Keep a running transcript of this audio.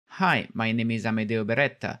Hi, my name is Amedeo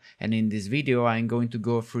Beretta, and in this video I'm going to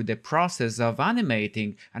go through the process of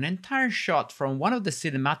animating an entire shot from one of the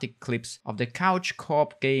cinematic clips of the couch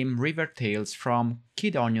co-op game River Tales from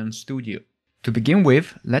Kid Onion Studio. To begin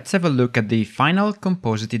with, let's have a look at the final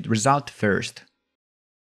composited result first.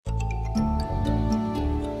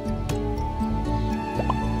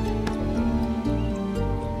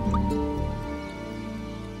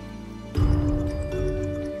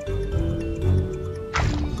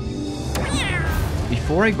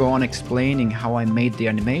 Before I go on explaining how I made the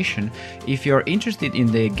animation, if you're interested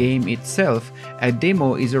in the game itself, a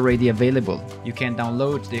demo is already available. You can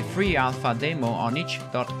download the free alpha demo on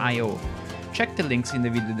itch.io. Check the links in the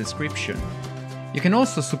video description. You can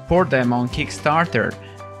also support them on Kickstarter.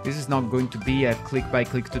 This is not going to be a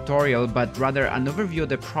click-by-click tutorial, but rather an overview of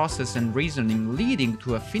the process and reasoning leading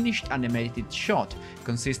to a finished animated shot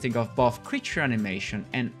consisting of both creature animation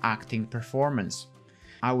and acting performance.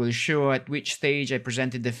 I will show at which stage I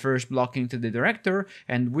presented the first blocking to the director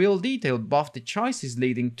and will detail both the choices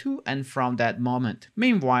leading to and from that moment.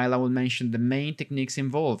 Meanwhile, I will mention the main techniques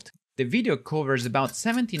involved. The video covers about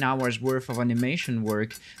 17 hours worth of animation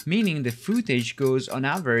work, meaning the footage goes on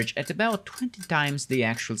average at about 20 times the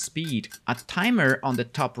actual speed. A timer on the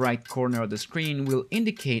top right corner of the screen will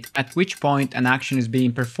indicate at which point an action is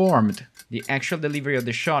being performed. The actual delivery of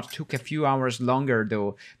the shot took a few hours longer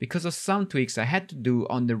though, because of some tweaks I had to do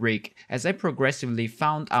on the rig as I progressively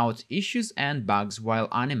found out issues and bugs while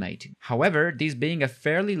animating. However, this being a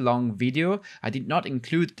fairly long video, I did not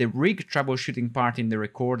include the rig troubleshooting part in the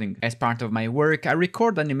recording. As part of my work, I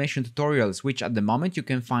record animation tutorials, which at the moment you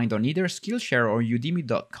can find on either Skillshare or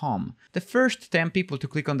Udemy.com. The first 10 people to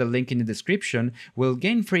click on the link in the description will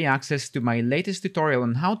gain free access to my latest tutorial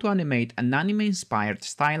on how to animate an anime-inspired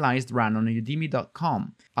stylized run on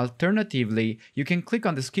Udemy.com. Alternatively, you can click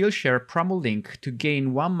on the Skillshare promo link to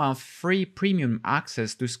gain 1 month free premium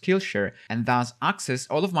access to Skillshare and thus access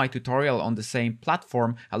all of my tutorials on the same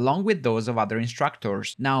platform along with those of other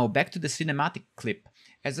instructors. Now back to the cinematic clip.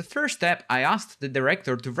 As a first step, I asked the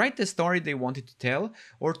director to write the story they wanted to tell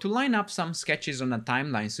or to line up some sketches on a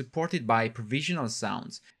timeline supported by provisional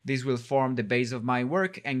sounds. This will form the base of my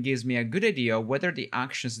work and gives me a good idea whether the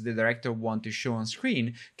actions the director wants to show on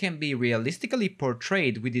screen can be realistically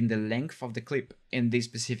portrayed within the length of the clip. In this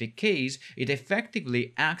specific case, it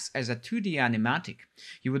effectively acts as a 2D animatic.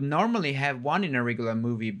 You would normally have one in a regular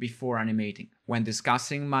movie before animating. When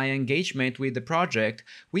discussing my engagement with the project,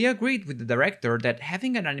 we agreed with the director that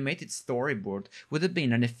having an animated storyboard would have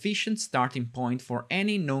been an efficient starting point for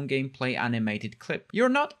any non-gameplay animated clip. You're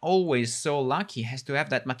not always so lucky as to have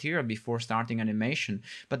that material before starting animation,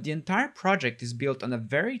 but the entire project is built on a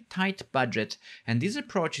very tight budget, and this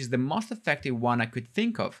approach is the most effective one I could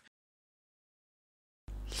think of.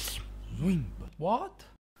 What?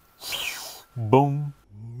 Boom.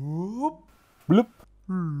 Bloop.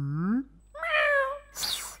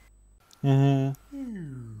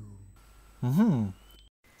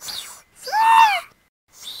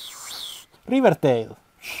 Rivertale.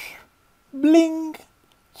 Bling.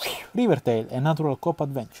 Rivertale, a natural co-op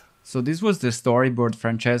adventure. So this was the storyboard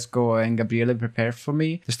Francesco and Gabriele prepared for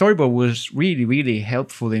me. The storyboard was really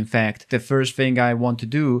helpful. In fact, the first thing I want to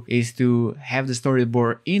do is to have the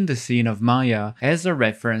storyboard in the scene of Maya as a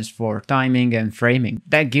reference for timing and framing.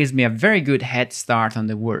 That gives me a very good head start on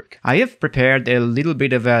the work. I have prepared a little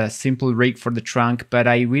bit of a simple rig for the trunk, but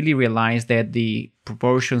I really realized that the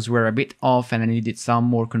proportions were a bit off and I needed some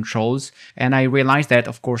more controls, and I realized that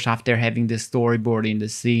of course after having the storyboard in the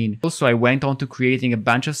scene. Also, I went on to creating a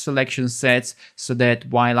bunch of selection sets so that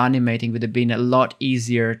while animating would have been a lot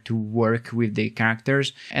easier to work with the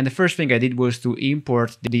characters. And the first thing I did was to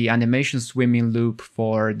import the animation swimming loop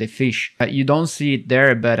for the fish. You don't see it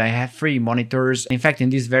there, but I have 3 monitors. In fact,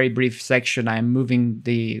 in this very brief section I'm moving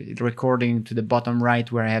the recording to the bottom right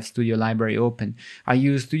where I have Studio Library open. I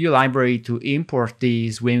use Studio Library to import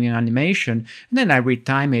the swimming animation, and then I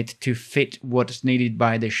retime it to fit what's needed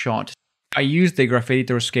by the shot. I use the Graph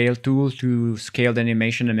Editor Scale tool to scale the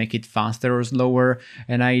animation and make it faster or slower,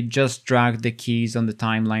 and I just drag the keys on the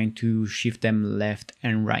timeline to shift them left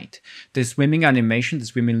and right. The swimming animation, the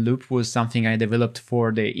swimming loop, was something I developed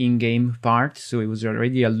for the in-game part, so it was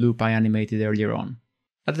already a loop I animated earlier on.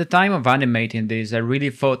 At the time of animating this, I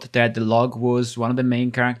really thought that the log was one of the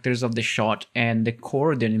main characters of the shot and the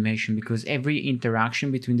core of the animation, because every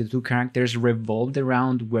interaction between the two characters revolved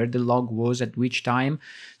around where the log was at which time.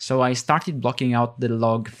 So I started blocking out the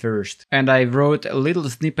log first, and I wrote a little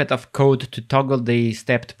snippet of code to toggle the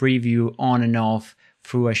stepped preview on and off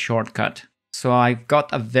through a shortcut. So I've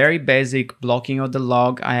got a very basic blocking of the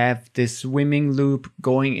log. I have this swimming loop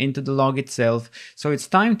going into the log itself. So it's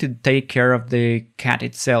time to take care of the cat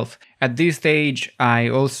itself. At this stage, I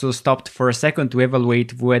also stopped for a second to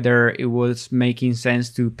evaluate whether it was making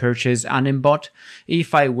sense to purchase Animbot.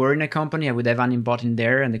 If I were in a company, I would have Animbot in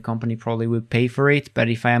there and the company probably would pay for it. But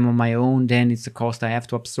if I am on my own, then it's a cost I have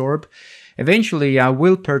to absorb. Eventually, I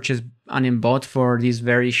will purchase Animbot for this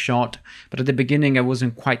very shot, but at the beginning I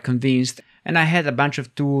wasn't quite convinced, and I had a bunch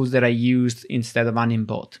of tools that I used instead of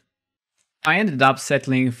Animbot. I ended up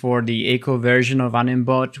settling for the Eco version of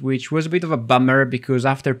Animbot, which was a bit of a bummer because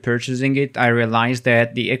after purchasing it, I realized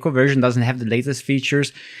that the Eco version doesn't have the latest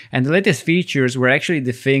features, and the latest features were actually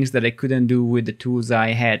the things that I couldn't do with the tools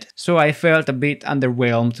I had. So I felt a bit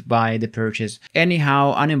underwhelmed by the purchase.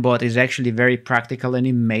 Anyhow, Animbot is actually very practical and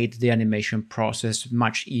it made the animation process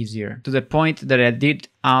much easier, to the point that I did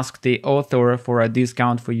ask the author for a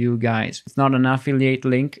discount for you guys. It's not an affiliate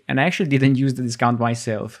link, and I actually didn't use the discount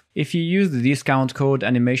myself. If you use the discount code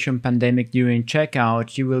Animation Pandemic during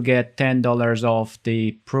checkout, you will get $10 off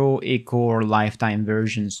the Pro, Eco or Lifetime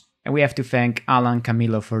versions. And we have to thank Alan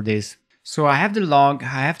Camillo for this. So I have the log,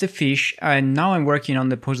 I have the fish, and now I'm working on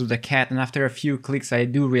the pose of the cat, and after a few clicks I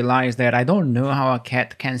do realize that I don't know how a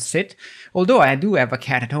cat can sit, although I do have a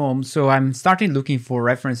cat at home, so I'm starting looking for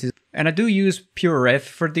references. And I do use PureRef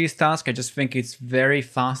for this task. I just think it's very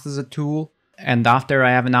fast as a tool. And after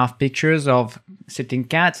I have enough pictures of sitting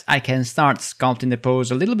cats, I can start sculpting the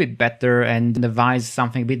pose a little bit better and devise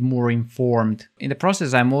something a bit more informed. In the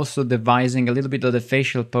process, I'm also devising a little bit of the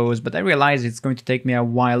facial pose, but I realize it's going to take me a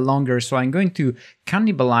while longer, so I'm going to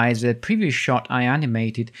cannibalize the previous shot I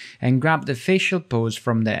animated and grab the facial pose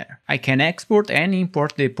from there. I can export and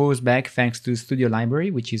import the pose back thanks to Studio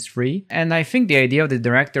Library, which is free. And I think the idea of the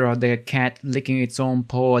director of the cat licking its own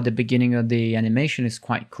paw at the beginning of the animation is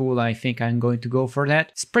quite cool. I think I'm going to go for that.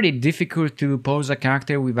 It's pretty difficult to pose a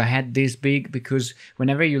character with a head this big because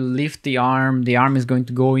whenever you lift the arm is going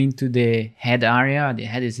to go into the head area. The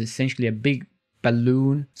head is essentially a big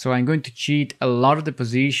balloon. So I'm going to cheat a lot of the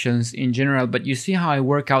positions in general, but you see how I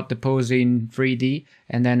work out the pose in 3D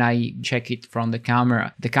and then I check it from the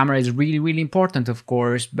camera. The camera is really important, of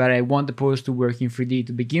course, but I want the pose to work in 3D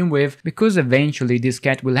to begin with because eventually this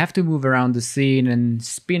cat will have to move around the scene and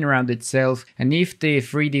spin around itself, and if the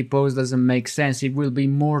 3D pose doesn't make sense, it will be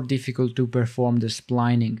more difficult to perform the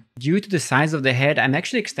splining. Due to the size of the head, I'm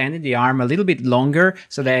actually extending the arm a little bit longer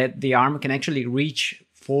so that the arm can actually reach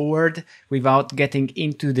forward without getting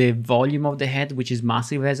into the volume of the head, which is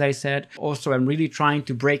massive, as I said. Also, I'm really trying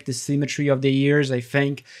to break the symmetry of the ears. I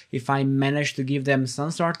think if I manage to give them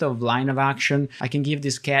some sort of line of action, I can give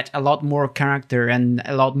this cat a lot more character and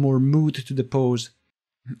a lot more mood to the pose.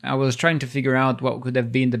 I was trying to figure out what could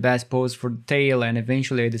have been the best pose for the tail, and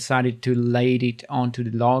eventually I decided to lay it onto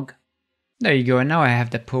the log. There you go, and now I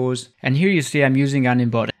have the pose. And here you see I'm using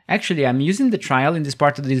Animbot. Actually, I'm using the trial in this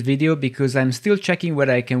part of this video because I'm still checking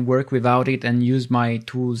whether I can work without it and use my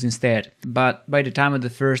tools instead. But by the time of the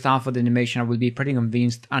first half of the animation, I will be pretty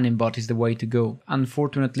convinced Animbot is the way to go.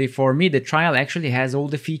 Unfortunately for me, the trial actually has all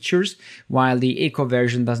the features, while the Eco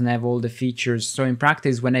version doesn't have all the features. So in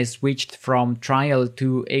practice, when I switched from trial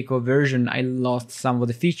to Eco version, I lost some of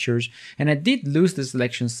the features, and I did lose the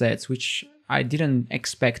selection sets, which I didn't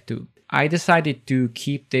expect to. I decided to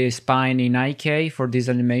keep the spine in IK for this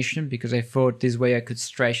animation because I thought this way I could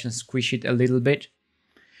stretch and squish it a little bit.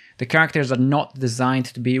 The characters are not designed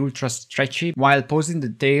to be ultra stretchy. While posing the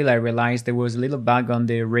tail, I realized there was a little bug on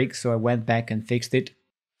the rig, so I went back and fixed it.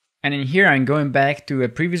 And in here I'm going back to a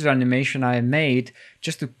previous animation I made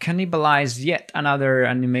just to cannibalize yet another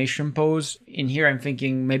animation pose. In here I'm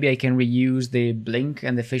thinking maybe I can reuse the blink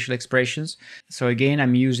and the facial expressions. So again,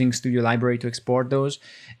 I'm using Studio Library to export those.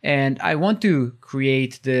 And I want to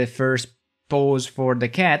create the first pose for the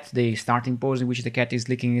cat, the starting pose in which the cat is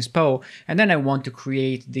licking his paw, and then I want to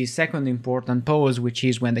create the second important pose, which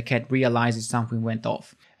is when the cat realizes something went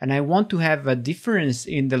off. And I want to have a difference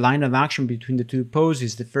in the line of action between the two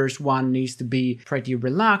poses. The first one needs to be pretty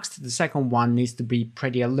relaxed, the second one needs to be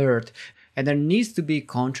pretty alert. And there needs to be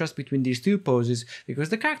contrast between these two poses because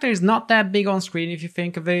the character is not that big on screen if you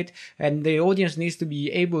think of it, and the audience needs to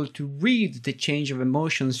be able to read the change of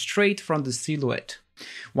emotion straight from the silhouette.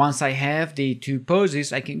 Once I have the two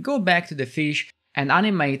poses, I can go back to the fish and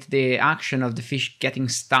animate the action of the fish getting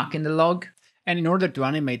stuck in the log. And in order to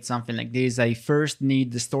animate something like this, I first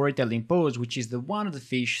need the storytelling pose, which is the one of the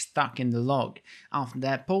fish stuck in the log. After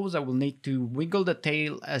that pose, I will need to wiggle the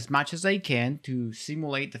tail as much as I can to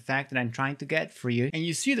simulate the fact that I'm trying to get free. And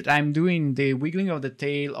you see that I'm doing the wiggling of the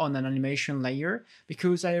tail on an animation layer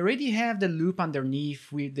because I already have the loop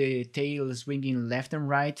underneath with the tail swinging left and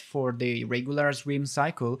right for the regular swim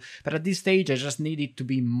cycle. But at this stage, I just need it to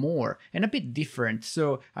be more and a bit different.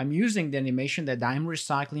 So I'm using the animation that I'm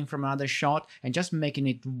recycling from another shot and just making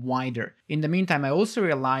it wider. In the meantime, I also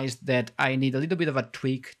realized that I need a little bit of a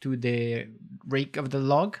tweak to the rake of the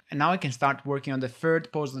log, and now I can start working on the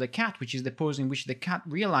third pose of the cat, which is the pose in which the cat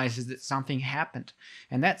realizes that something happened.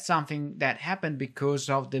 And that's something that happened because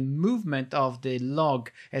of the movement of the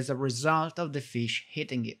log as a result of the fish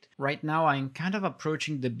hitting it. Right now I'm kind of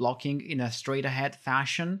approaching the blocking in a straight ahead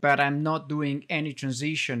fashion, but I'm not doing any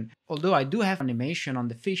transition, although I do have animation on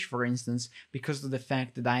the fish, for instance, because of the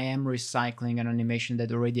fact that I am recycling an animation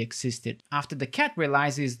that already existed. After the cat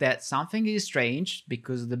realizes that something is strange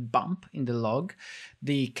because of the bump in the log,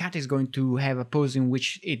 the cat is going to have a pose in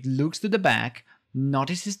which it looks to the back,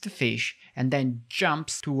 notices the fish, and then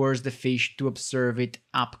jumps towards the fish to observe it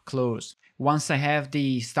up close. Once I have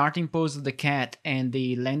the starting pose of the cat and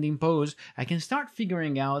the landing pose, I can start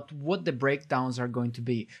figuring out what the breakdowns are going to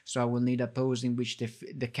be. So I will need a pose in which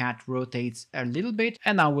the cat rotates a little bit,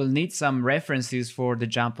 and I will need some references for the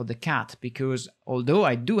jump of the cat, because although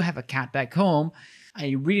I do have a cat back home,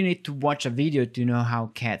 I really need to watch a video to know how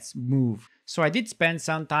cats move. So I did spend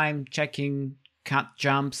some time checking cat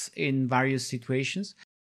jumps in various situations.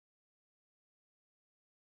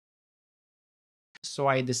 So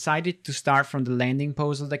I decided to start from the landing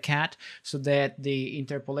pose of the cat so that the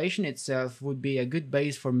interpolation itself would be a good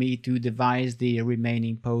base for me to devise the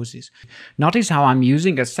remaining poses. Notice how I'm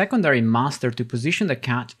using a secondary master to position the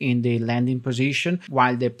cat in the landing position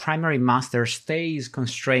while the primary master stays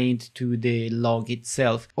constrained to the log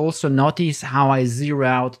itself. Also notice how I zero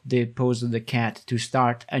out the pose of the cat to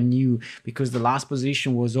start anew, because the last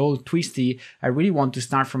position was all twisty. I really want to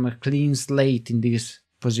start from a clean slate in this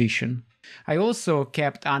position. I also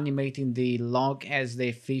kept animating the log as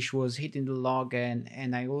the fish was hitting the log,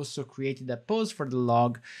 and I also created a pose for the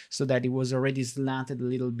log so that it was already slanted a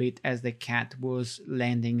little bit as the cat was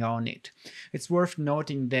landing on it. It's worth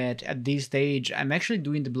noting that at this stage I'm actually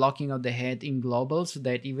doing the blocking of the head in global, so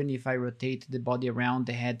that even if I rotate the body around,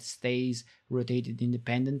 the head stays rotated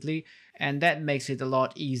independently, and that makes it a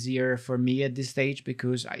lot easier for me at this stage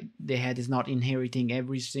because the head is not inheriting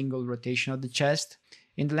every single rotation of the chest.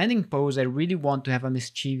 In the landing pose, I really want to have a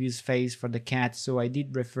mischievous face for the cat, so I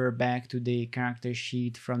did refer back to the character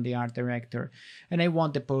sheet from the art director, and I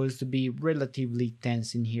want the pose to be relatively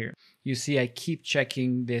tense in here. You see, I keep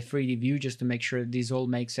checking the 3D view just to make sure that this all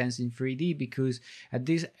makes sense in 3D, because at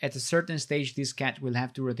a certain stage this cat will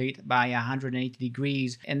have to rotate by 180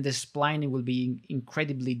 degrees, and the splining will be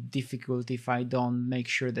incredibly difficult if I don't make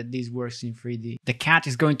sure that this works in 3D. The cat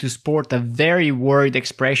is going to sport a very worried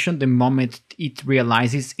expression the moment it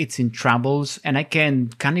realizes it's in troubles, and I can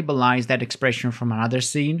cannibalize that expression from another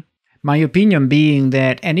scene. My opinion being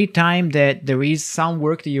that anytime that there is some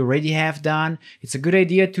work that you already have done, it's a good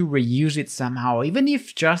idea to reuse it somehow, even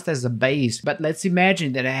if just as a base. But let's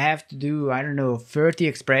imagine that I have to do, I don't know, 30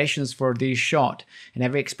 expressions for this shot, and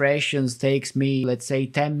every expression takes me, let's say,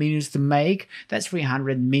 10 minutes to make. That's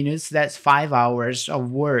 300 minutes, that's 5 hours of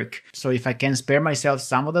work. So if I can spare myself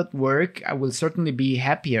some of that work, I will certainly be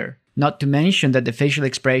happier. Not to mention that the facial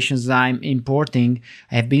expressions I'm importing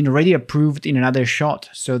have been already approved in another shot,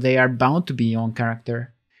 so they are bound to be on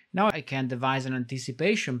character. Now I can devise an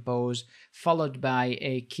anticipation pose, followed by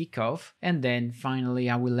a kickoff, and then finally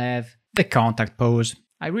I will have the contact pose.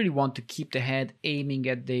 I really want to keep the head aiming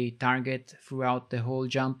at the target throughout the whole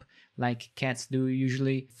jump, like cats do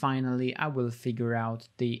usually. Finally, I will figure out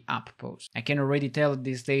the up pose. I can already tell at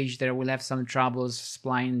this stage that I will have some troubles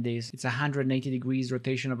spline this. It's a 180 degrees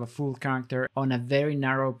rotation of a full character on a very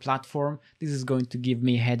narrow platform. This is going to give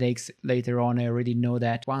me headaches later on, I already know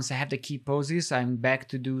that. Once I have the key poses, I'm back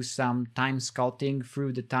to do some time sculpting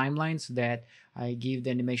through the timeline so that I give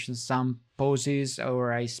the animation some poses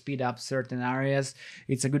or I speed up certain areas.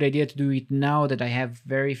 It's a good idea to do it now that I have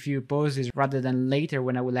very few poses rather than later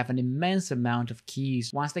when I will have an immense amount of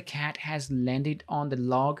keys. Once the cat has landed on the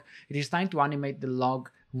log, it is time to animate the log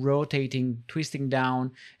rotating, twisting down,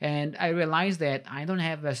 and I realize that I don't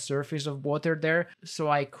have a surface of water there, so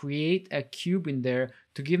I create a cube in there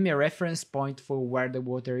to give me a reference point for where the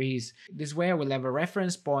water is. This way I will have a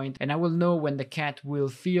reference point and I will know when the cat will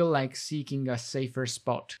feel like seeking a safer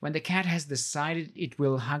spot. When the cat has decided it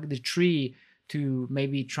will hug the tree to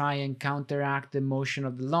maybe try and counteract the motion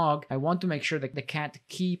of the log, I want to make sure that the cat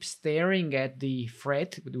keeps staring at the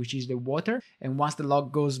fret, which is the water, and once the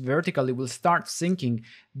log goes vertical, it will start sinking,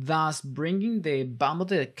 thus bringing the bum of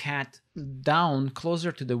the cat down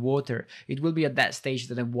closer to the water. It will be at that stage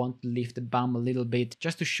that I want to lift the bum a little bit,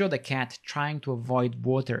 just to show the cat trying to avoid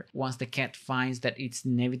water. Once the cat finds that it's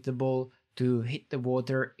inevitable to hit the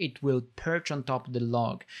water, it will perch on top of the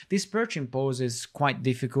log. This perching pose is quite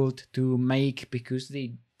difficult to make because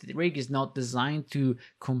the rig is not designed to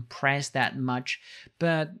compress that much,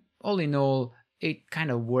 but all in all, it kind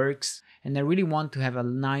of works. And I really want to have a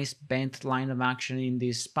nice bent line of action in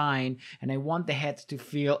the spine, and I want the head to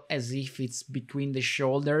feel as if it's between the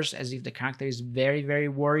shoulders, as if the character is very, very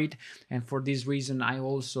worried. And for this reason, I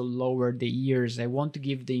also lowered the ears. I want to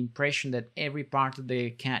give the impression that every part of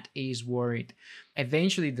the cat is worried.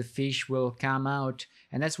 Eventually the fish will come out,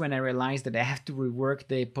 and that's when I realized that I have to rework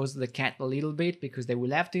the pose of the cat a little bit, because they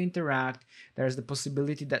will have to interact. There's the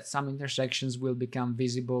possibility that some intersections will become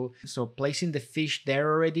visible. So placing the fish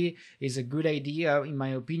there already is a good idea in my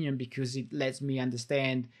opinion, because it lets me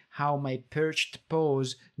understand how my perched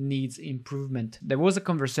pose needs improvement. There was a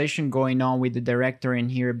conversation going on with the director in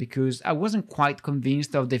here because I wasn't quite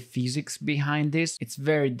convinced of the physics behind this. It's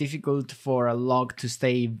very difficult for a log to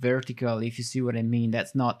stay vertical, if you see what I mean.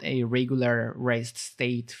 That's not a regular rest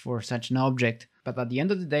state for such an object. But at the end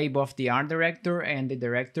of the day, both the art director and the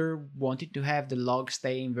director wanted to have the log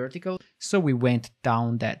staying vertical, so we went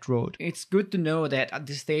down that road. It's good to know that at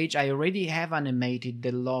this stage I already have animated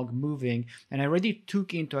the log moving, and I already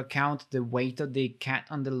took into account the weight of the cat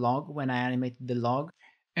on the log when I animated the log.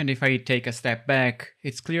 And if I take a step back,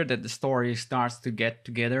 it's clear that the story starts to get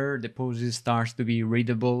together, the poses starts to be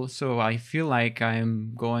readable, so I feel like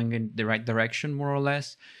I'm going in the right direction more or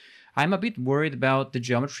less. I'm a bit worried about the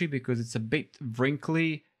geometry because it's a bit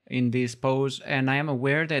wrinkly in this pose, and I am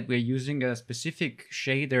aware that we're using a specific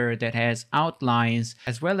shader that has outlines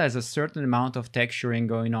as well as a certain amount of texturing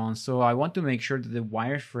going on. So I want to make sure that the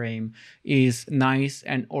wireframe is nice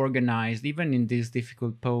and organized even in this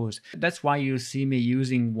difficult pose. That's why you see me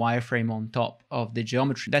using wireframe on top of the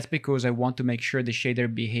geometry. That's because I want to make sure the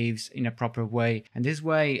shader behaves in a proper way, and this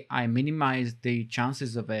way I minimize the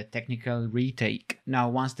chances of a technical retake. Now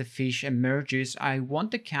once the fish emerges, I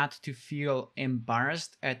want the cat to feel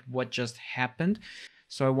embarrassed at what just happened.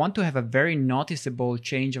 So I want to have a very noticeable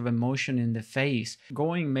change of emotion in the face,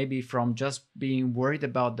 going maybe from just being worried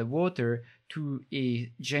about the water to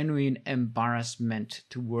a genuine embarrassment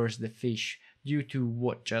towards the fish due to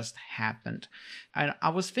what just happened. And I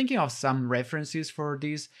was thinking of some references for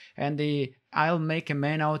this, and the "I'll make a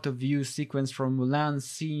man out of you" sequence from Mulan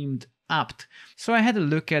seemed apt. So I had a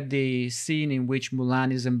look at the scene in which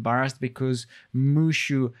Mulan is embarrassed because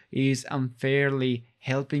Mushu is unfairly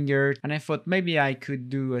helping her, and I thought maybe I could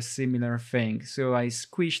do a similar thing. So I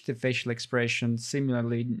squished the facial expression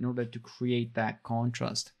similarly in order to create that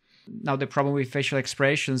contrast. Now the problem with facial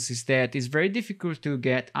expressions is that it's very difficult to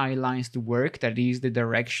get eye lines to work, that is the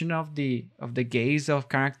direction of the gaze of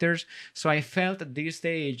characters. So I felt at this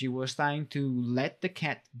stage it was time to let the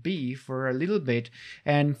cat be for a little bit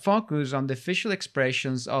and focus on the facial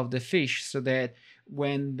expressions of the fish, so that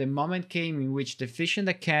when the moment came in which the fish and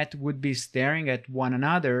the cat would be staring at one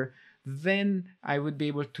another, then I would be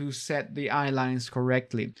able to set the eye lines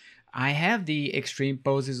correctly. I have the extreme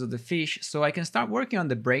poses of the fish, so I can start working on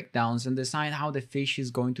the breakdowns and decide how the fish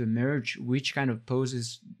is going to emerge, which kind of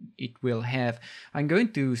poses it will have. I'm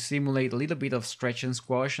going to simulate a little bit of stretch and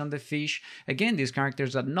squash on the fish. Again, these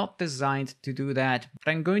characters are not designed to do that, but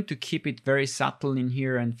I'm going to keep it very subtle in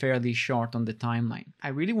here and fairly short on the timeline. I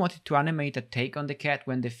really wanted to animate a take on the cat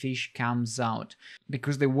when the fish comes out.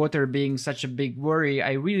 Because the water being such a big worry,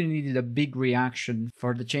 I really needed a big reaction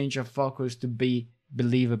for the change of focus to be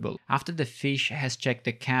believable. After the fish has checked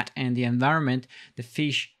the cat and the environment, the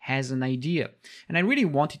fish has an idea. And I really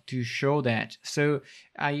wanted to show that. So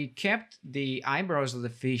I kept the eyebrows of the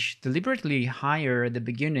fish deliberately higher at the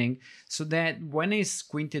beginning, so that when I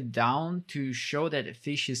squinted down to show that the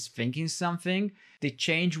fish is thinking something, the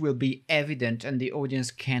change will be evident and the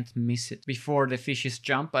audience can't miss it. Before the fishes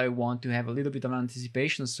jump, I want to have a little bit of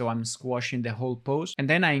anticipation, so I'm squashing the whole pose. And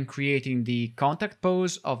then I'm creating the contact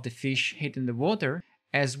pose of the fish hitting the water,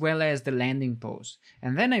 as well as the landing pose.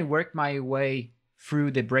 And then I work my way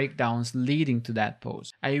through the breakdowns leading to that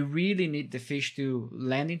pose. I really need the fish to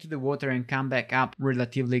land into the water and come back up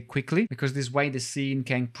relatively quickly, because this way the scene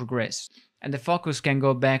can progress. and the focus can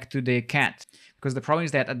go back to the cat, because the problem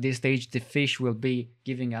is that at this stage the fish will be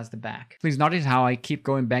giving us the back. Please notice how I keep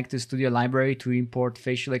going back to Studio Library to import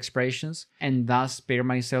facial expressions and thus spare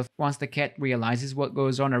myself. Once the cat realizes what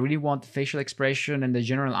goes on, I really want the facial expression and the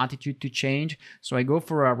general attitude to change, so I go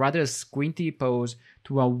for a rather squinty pose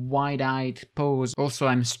to a wide-eyed pose. Also,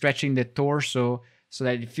 I'm stretching the torso so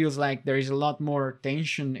that it feels like there is a lot more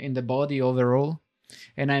tension in the body overall.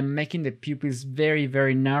 And I'm making the pupils very,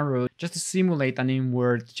 very narrow just to simulate an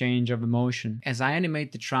inward change of emotion. As I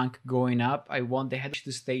animate the trunk going up, I want the head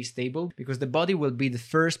to stay stable because the body will be the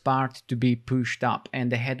first part to be pushed up and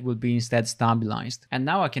the head will be instead stabilized. And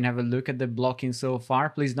now I can have a look at the blocking so far.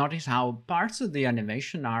 Please notice how parts of the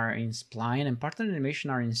animation are in spline and parts of the animation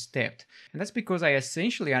are in stepped. And that's because I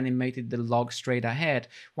essentially animated the log straight ahead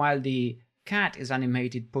while the cat is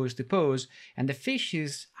animated pose to pose, and the fish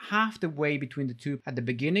is half the way between the two. At the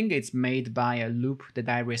beginning, it's made by a loop that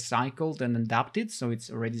I recycled and adapted, so it's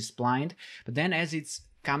already splined. But then as it's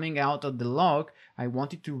coming out of the log, I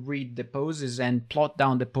wanted to read the poses and plot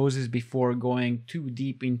down the poses before going too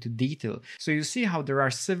deep into detail. So you see how there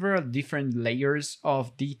are several different layers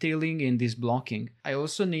of detailing in this blocking. I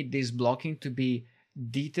also need this blocking to be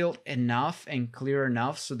detailed enough and clear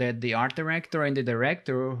enough so that the art director and the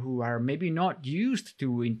director, who are maybe not used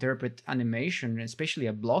to interpret animation, especially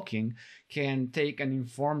a blocking, can take an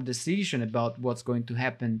informed decision about what's going to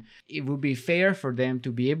happen. It would be fair for them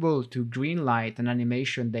to be able to greenlight an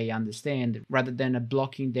animation they understand rather than a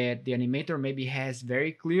blocking that the animator maybe has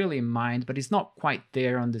very clearly in mind but it's not quite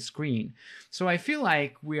there on the screen. So I feel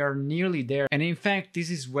like we are nearly there, and in fact this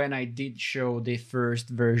is when I did show the first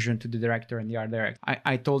version to the director and the art director.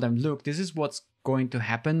 I told them, look, this is what's going to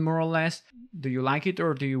happen more or less. Do you like it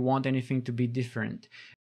or do you want anything to be different?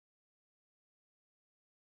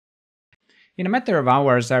 In a matter of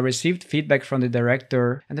hours, I received feedback from the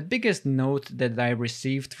director, and the biggest note that I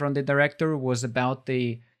received from the director was about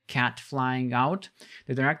the cat flying out.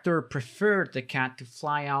 The director preferred the cat to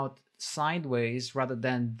fly out sideways rather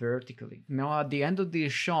than vertically. Now at the end of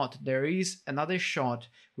this shot, there is another shot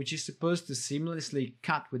which is supposed to seamlessly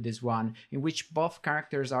cut with this one, in which both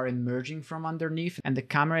characters are emerging from underneath and the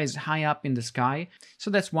camera is high up in the sky. So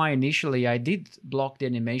that's why initially I did block the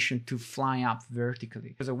animation to fly up vertically,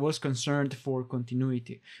 because I was concerned for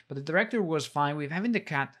continuity. But the director was fine with having the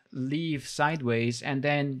cat leave sideways and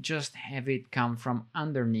then just have it come from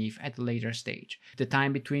underneath at a later stage. The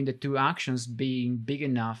time between the two actions being big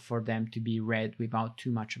enough for them to be read without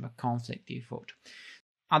too much of a conflict, he thought.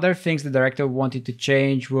 Other things the director wanted to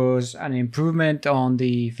change was an improvement on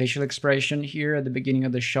the facial expression here at the beginning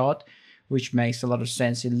of the shot, which makes a lot of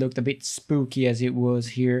sense. It looked a bit spooky as it was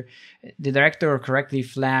here. The director correctly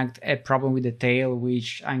flagged a problem with the tail,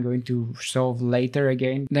 which I'm going to solve later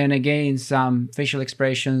again. Then again, some facial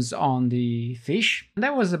expressions on the fish. And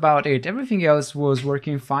that was about it. Everything else was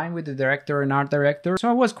working fine with the director and art director. So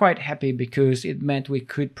I was quite happy because it meant we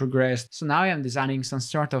could progress. So now I am designing some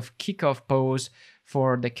sort of kickoff pose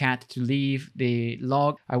for the cat to leave the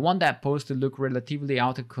log. I want that pose to look relatively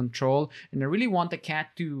out of control, and I really want the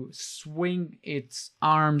cat to swing its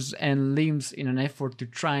arms and limbs in an effort to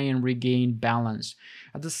try and regain balance.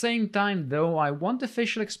 At the same time though, I want the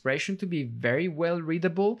facial expression to be very well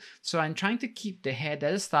readable, so I'm trying to keep the head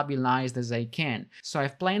as stabilized as I can. So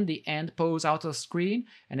I've planned the end pose out of screen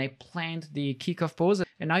and I planned the kickoff pose,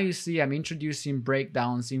 and now you see I'm introducing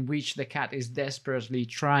breakdowns in which the cat is desperately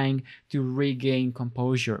trying to regain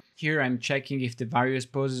composure. Here I'm checking if the various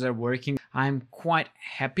poses are working. I'm quite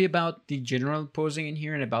happy about the general posing in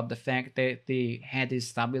here and about the fact that the head is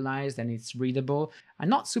stabilized and it's readable. I'm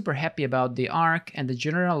not super happy about the arc and the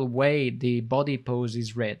general way the body pose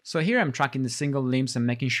is read. So here I'm tracking the single limbs and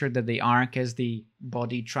making sure that the arc as the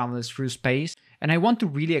body travels through space. And I want to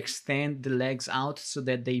really extend the legs out so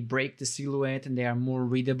that they break the silhouette and they are more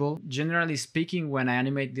readable. Generally speaking, when I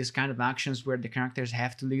animate these kind of actions where the characters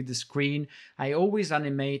have to leave the screen, I always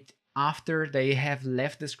animate after they have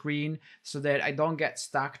left the screen so that I don't get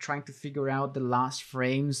stuck trying to figure out the last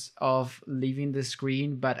frames of leaving the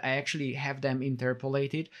screen, but I actually have them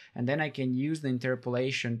interpolated, and then I can use the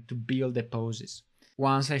interpolation to build the poses.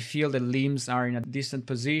 Once I feel the limbs are in a decent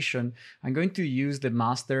position, I'm going to use the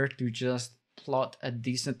master to just plot a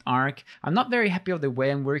decent arc. I'm not very happy of the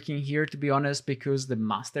way I'm working here, to be honest, because the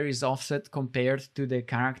master is offset compared to the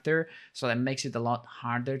character, so that makes it a lot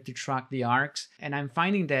harder to track the arcs. And I'm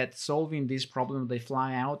finding that solving this problem they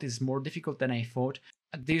fly out is more difficult than I thought.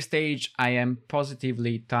 At this stage, I am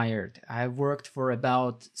positively tired. I've worked for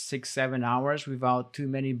about 6-7 hours without too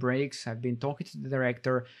many breaks. I've been talking to the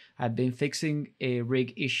director. I've been fixing a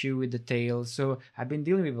rig issue with the tail. So I've been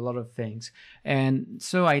dealing with a lot of things. And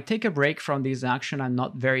so I take a break from this action I'm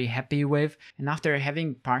not very happy with. And after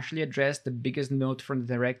having partially addressed the biggest note from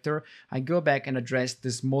the director, I go back and address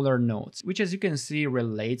the smaller notes, which as you can see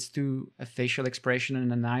relates to a facial expression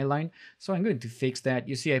and an eyeline. So I'm going to fix that.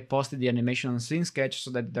 You see, I posted the animation on Scene Sketch so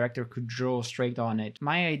that the director could draw straight on it.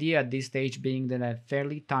 My idea at this stage being that I'm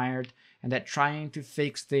fairly tired and that trying to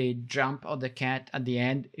fix the jump of the cat at the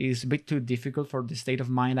end is a bit too difficult for the state of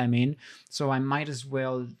mind I'm in. So I might as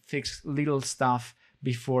well fix little stuff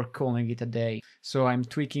before calling it a day. So I'm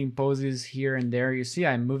tweaking poses here and there. You see,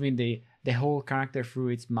 I'm moving the whole character through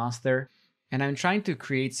its master. And I'm trying to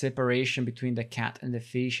create separation between the cat and the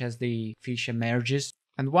fish as the fish emerges.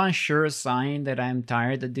 And one sure sign that I'm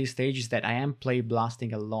tired at this stage is that I am play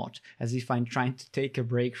blasting a lot, as if I'm trying to take a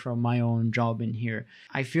break from my own job in here.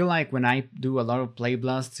 I feel like when I do a lot of play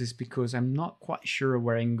blasts it's because I'm not quite sure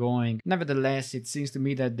where I'm going. Nevertheless, it seems to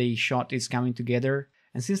me that the shot is coming together.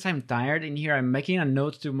 And since I'm tired in here, I'm making a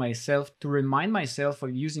note to myself to remind myself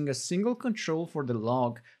of using a single control for the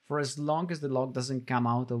log for as long as the log doesn't come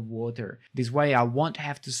out of water. This way I won't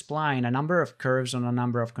have to spline a number of curves on a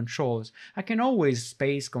number of controls. I can always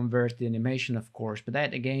space convert the animation, of course, but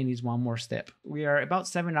that again is one more step. We are about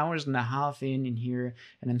 7 hours and a half in here,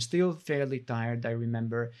 and I'm still fairly tired, I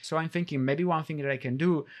remember. So I'm thinking maybe one thing that I can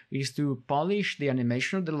do is to polish the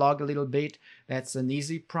animation of the log a little bit. That's an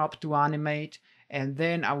easy prop to animate. And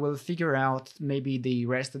then I will figure out maybe the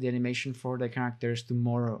rest of the animation for the characters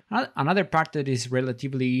tomorrow. Another part that is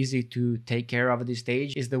relatively easy to take care of at this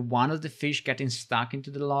stage is the one of the fish getting stuck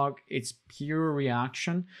into the log. It's pure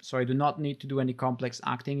reaction, so I do not need to do any complex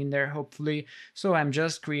acting in there, hopefully. So I'm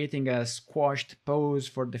just creating a squashed pose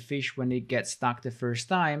for the fish when it gets stuck the first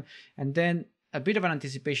time, and then a bit of an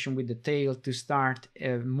anticipation with the tail to start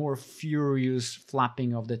a more furious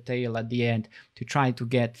flapping of the tail at the end to try to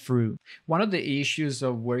get through. One of the issues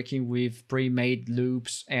of working with pre-made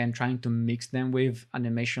loops and trying to mix them with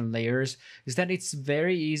animation layers is that it's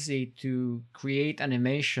very easy to create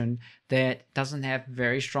animation that doesn't have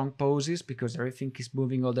very strong poses because everything is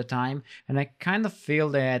moving all the time. And I kind of feel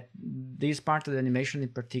that this part of the animation in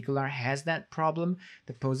particular has that problem.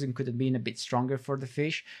 The posing could have been a bit stronger for the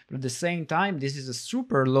fish, but at the same time, this is a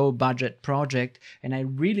super low budget project and I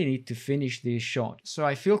really need to finish this shot. So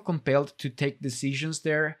I feel compelled to take decisions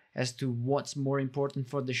there as to what's more important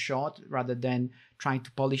for the shot rather than trying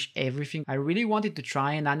to polish everything. I really wanted to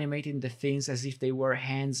try and animate in the fins as if they were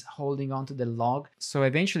hands holding onto the log. So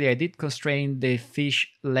eventually I did constrain the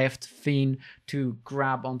fish left fin to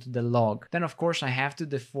grab onto the log. Then of course I have to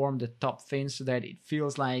deform the top fin so that it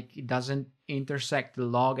feels like it doesn't intersect the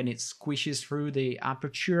log and it squishes through the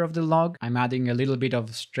aperture of the log. I'm adding a little bit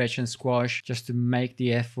of stretch and squash just to make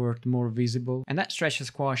the effort more visible. And that stretch and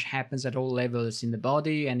squash happens at all levels in the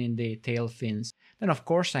body and in the tail fins. Then of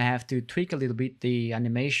course I have to tweak a little bit the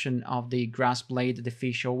animation of the grass blade the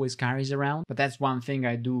fish always carries around. But that's one thing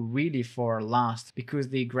I do really for last, because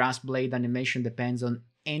the grass blade animation depends on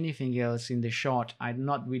anything else in the shot. I do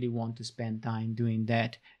not really want to spend time doing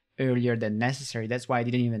that earlier than necessary. That's why I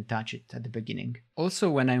didn't even touch it at the beginning. Also,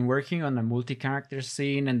 when I'm working on a multi-character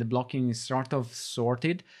scene and the blocking is sort of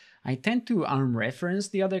sorted, I tend to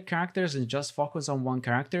unreference the other characters and just focus on one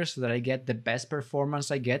character so that I get the best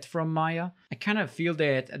performance I get from Maya. I kind of feel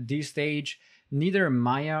that at this stage, neither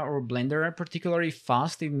Maya or Blender are particularly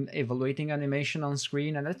fast in evaluating animation on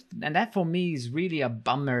screen, and that for me is really a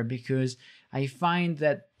bummer because I find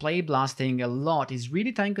that play blasting a lot is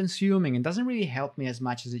really time consuming and doesn't really help me as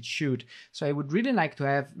much as it should. So I would really like to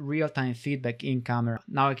have real-time feedback in camera.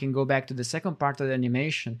 Now I can go back to the second part of the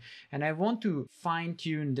animation and I want to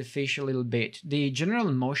fine-tune the fish a little bit. The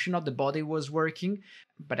general motion of the body was working,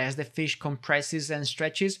 but as the fish compresses and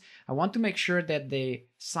stretches, I want to make sure that the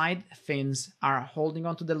side fins are holding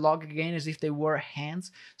onto the log again as if they were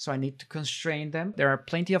hands, so I need to constrain them. There are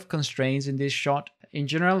plenty of constraints in this shot. In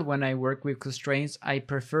general, when I work with constraints, I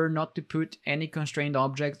prefer not to put any constrained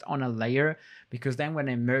object on a layer, because then when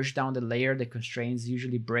I merge down the layer, the constraints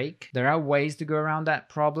usually break. There are ways to go around that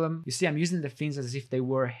problem. You see, I'm using the fins as if they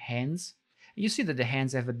were hands. You see that the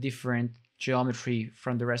hands have a different geometry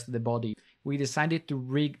from the rest of the body. We decided to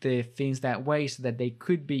rig the fins that way so that they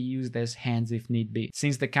could be used as hands if need be.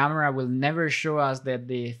 Since the camera will never show us that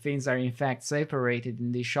the fins are in fact separated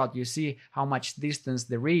in this shot, you see how much distance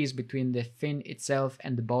there is between the fin itself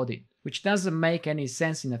and the body, which doesn't make any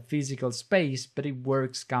sense in a physical space, but it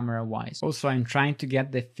works camera-wise. Also, I'm trying to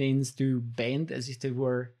get the fins to bend as if they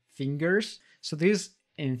were fingers. So this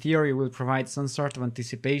In theory, will provide some sort of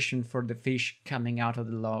anticipation for the fish coming out of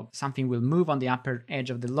the log. Something will move on the upper edge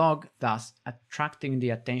of the log, thus attracting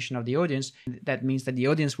the attention of the audience. That means that the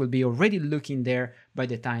audience will be already looking there by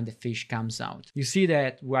the time the fish comes out. You see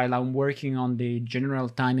that while I'm working on the general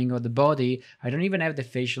timing of the body, I don't even have the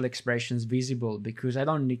facial expressions visible because I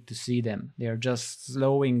don't need to see them. They are just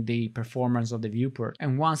slowing the performance of the viewport.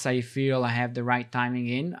 And once I feel I have the right timing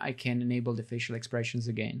in, I can enable the facial expressions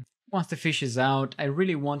again. Once the fish is out, I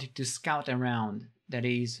really wanted to scout around. That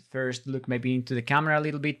is, first look maybe into the camera a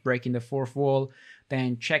little bit, breaking the fourth wall,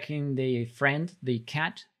 then checking the friend, the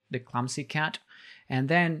cat, the clumsy cat, and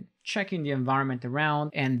then checking the environment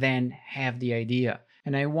around, and then have the idea.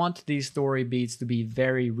 And I want these story beats to be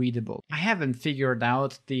very readable. I haven't figured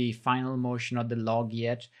out the final motion of the log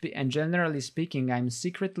yet, and generally speaking, I'm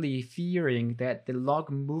secretly fearing that the log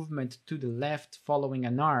movement to the left following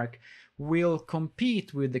an arc will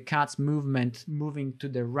compete with the cat's movement moving to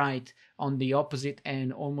the right on the opposite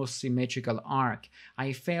and almost symmetrical arc.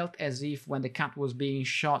 I felt as if when the cat was being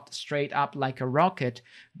shot straight up like a rocket,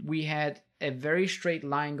 we had a very straight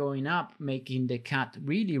line going up, making the cat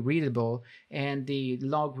really readable, and the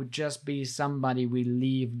log would just be somebody we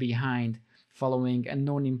leave behind following a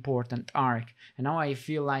non-important arc. And now I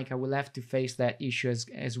feel like I will have to face that issue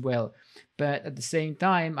as well. But at the same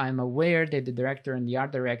time, I'm aware that the director and the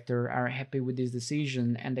art director are happy with this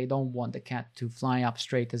decision and they don't want the cat to fly up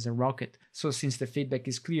straight as a rocket. So since the feedback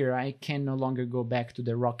is clear, I can no longer go back to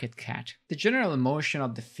the rocket cat. The general motion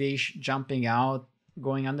of the fish jumping out,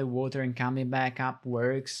 going underwater and coming back up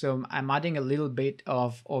works, so I'm adding a little bit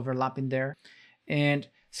of overlap in there. And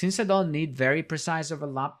since I don't need very precise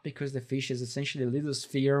overlap because the fish is essentially a little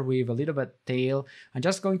sphere with a little bit tail, I'm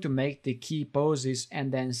just going to make the key poses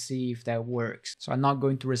and then see if that works. So I'm not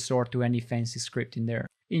going to resort to any fancy script in there.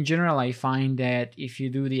 In general, I find that if you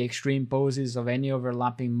do the extreme poses of any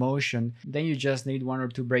overlapping motion, then you just need 1 or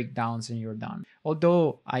 2 breakdowns and you're done.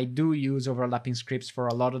 Although I do use overlapping scripts for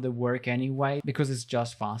a lot of the work anyway, because it's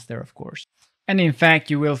just faster, of course. And in fact,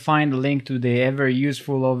 you will find a link to the ever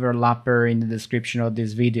useful overlapper in the description of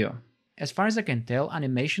this video. As far as I can tell,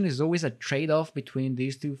 animation is always a trade-off between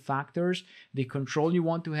these two factors, the control you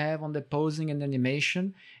want to have on the posing and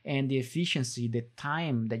animation, and the efficiency, the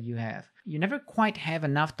time that you have. You never quite have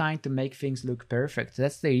enough time to make things look perfect,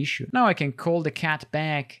 that's the issue. Now I can call the cat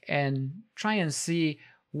back and try and see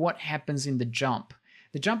what happens in the jump.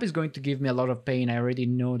 The jump is going to give me a lot of pain, I already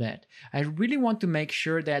know that. I really want to make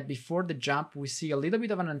sure that before the jump we see a little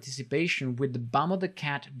bit of an anticipation with the bum of the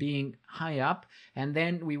cat being high up, and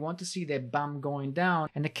then we want to see the bum going down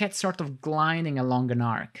and the cat sort of gliding along an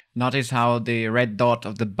arc. Notice how the red dot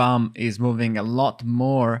of the bum is moving a lot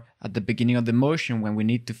more at the beginning of the motion when we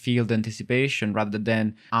need to feel the anticipation rather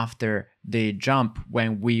than after the jump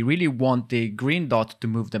when we really want the green dot to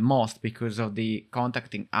move the most because of the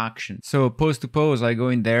contacting action. So pose to pose, I go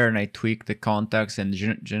in there and I tweak the contacts and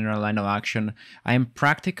general line of action. I am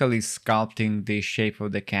practically sculpting the shape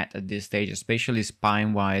of the cat at this stage, especially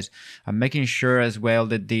spine wise. I'm making sure as well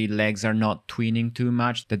that the legs are not tweening too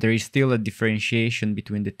much, that there is still a differentiation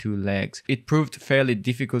between the two legs. It proved fairly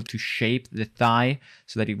difficult to shape the thigh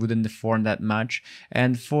so that it wouldn't deform that much.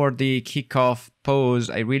 And for the kickoff pose,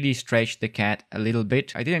 I really stretched the cat a little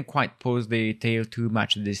bit. I didn't quite pose the tail too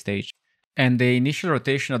much at this stage. And the initial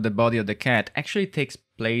rotation of the body of the cat actually takes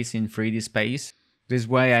place in 3D space. This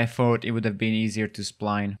way I thought it would have been easier to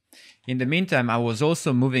spline. In the meantime, I was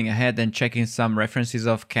also moving ahead and checking some references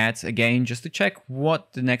of cats again just to check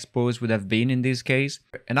what the next pose would have been in this case.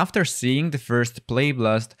 And after seeing the first play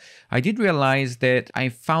blast, I did realize that I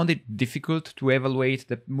found it difficult to evaluate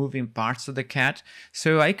the moving parts of the cat,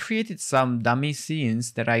 so I created some dummy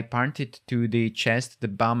scenes that I parted to the chest, the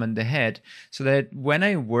bum and the head, so that when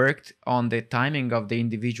I worked on the timing of the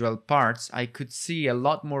individual parts, I could see a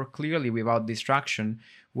lot more clearly without distraction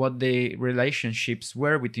what the relationships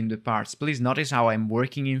were within the parts. Please notice how I'm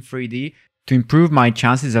working in 3D to improve my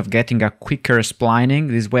chances of getting a quicker splining.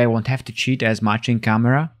 This way I won't have to cheat as much in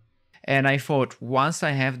camera. And I thought once I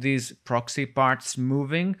have these proxy parts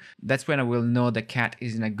moving, that's when I will know the cat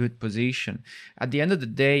is in a good position. At the end of the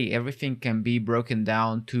day, everything can be broken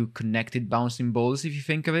down to connected bouncing balls if you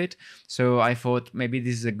think of it. So I thought maybe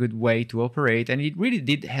this is a good way to operate, and it really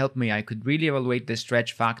did help me. I could really evaluate the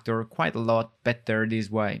stretch factor quite a lot better this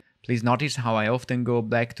way. Please notice how I often go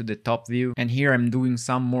back to the top view, and here I'm doing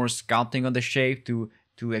some more sculpting on the shape to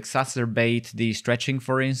exacerbate the stretching,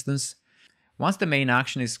 for instance. Once the main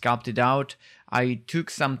action is sculpted out, I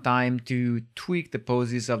took some time to tweak the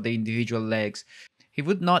poses of the individual legs. It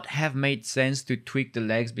would not have made sense to tweak the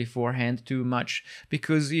legs beforehand too much,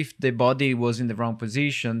 because if the body was in the wrong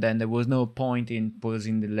position, then there was no point in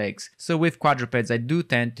posing the legs. So with quadrupeds, I do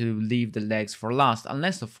tend to leave the legs for last,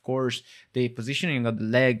 unless of course the positioning of the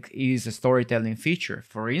leg is a storytelling feature.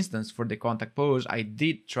 For instance, for the contact pose, I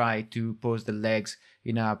did try to pose the legs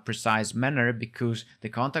in a precise manner because the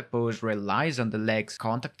contact pose relies on the legs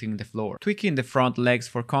contacting the floor. Tweaking the front legs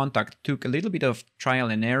for contact took a little bit of trial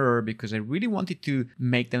and error because I really wanted to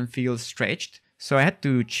make them feel stretched, so I had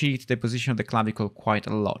to cheat the position of the clavicle quite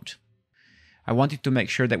a lot. I wanted to make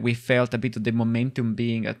sure that we felt a bit of the momentum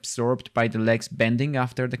being absorbed by the legs bending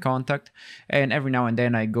after the contact, and every now and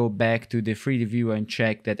then I go back to the 3D view and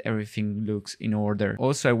check that everything looks in order.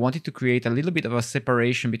 Also, I wanted to create a little bit of a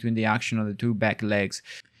separation between the action of the two back legs.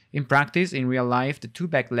 In practice, in real life, the two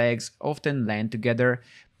back legs often land together,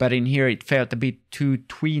 but in here it felt a bit too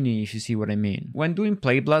tweeny, if you see what I mean. When doing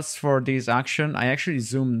playblasts for this action, I actually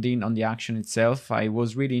zoomed in on the action itself. I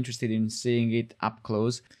was really interested in seeing it up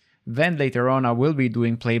close. Then later on I will be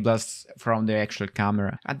doing playblasts from the actual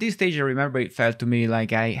camera. At this stage I remember it felt to me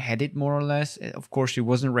like I had it more or less. Of course it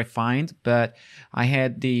wasn't refined, but I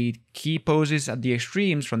had the key poses at the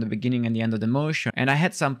extremes from the beginning and the end of the motion, and I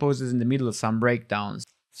had some poses in the middle, some breakdowns.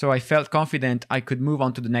 So I felt confident I could move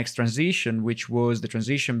on to the next transition, which was the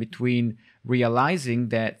transition between realizing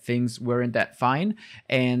that things weren't that fine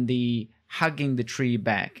and the hugging the tree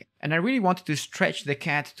back. And I really wanted to stretch the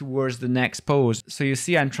cat towards the next pose. So you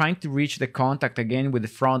see I'm trying to reach the contact again with the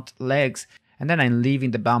front legs, and then I'm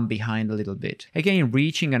leaving the bum behind a little bit. Again,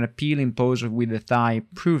 reaching an appealing pose with the thigh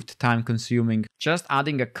proved time consuming. Just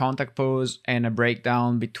adding a contact pose and a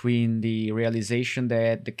breakdown between the realization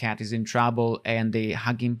that the cat is in trouble and the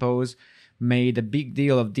hugging pose made a big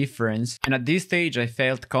deal of difference. And at this stage I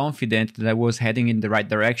felt confident that I was heading in the right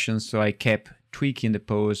direction, so I kept tweaking the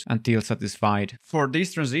pose until satisfied. For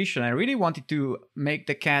this transition, I really wanted to make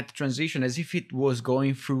the cat transition as if it was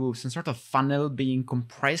going through some sort of funnel, being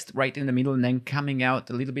compressed right in the middle and then coming out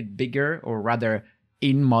a little bit bigger, or rather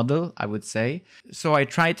in model, I would say. So I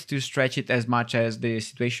tried to stretch it as much as the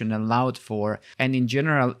situation allowed for. And in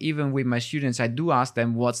general, even with my students, I do ask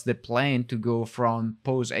them what's the plan to go from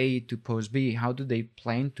pose A to pose B. How do they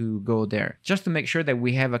plan to go there? Just to make sure that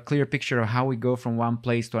we have a clear picture of how we go from one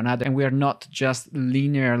place to another, and we are not just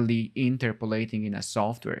linearly interpolating in a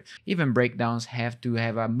software. Even breakdowns have to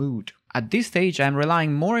have a mood. At this stage, I'm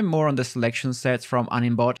relying more and more on the selection sets from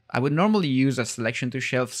Animbot. I would normally use a selection to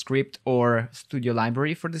shelf script or studio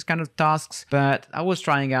library for this kind of tasks, but I was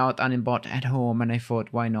trying out Animbot at home and I thought,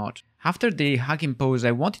 why not? After the hugging pose,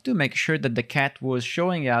 I wanted to make sure that the cat was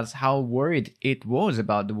showing us how worried it was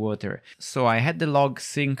about the water. So I had the log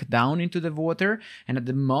sink down into the water, and at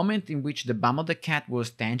the moment in which the bum of the cat was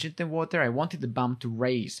tangent the water, I wanted the bum to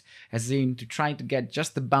raise, as in to try to get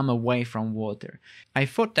just the bum away from water. I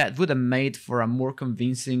thought that would have made for a more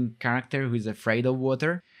convincing character who is afraid of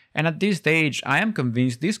water. And at this stage, I am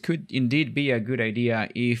convinced this could indeed be a good idea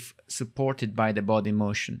if supported by the body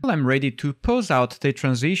motion. I'm ready to pose out the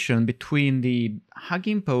transition between the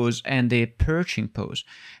hugging pose and the perching pose.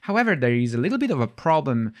 However, there is a little bit of a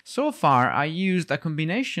problem. So far, I used a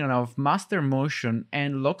combination of master motion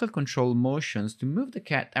and local control motions to move the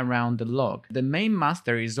cat around the log. The main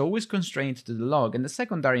master is always constrained to the log, and the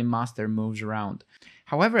secondary master moves around.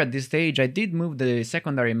 However, at this stage, I did move the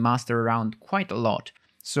secondary master around quite a lot.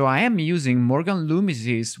 So I am using Morgan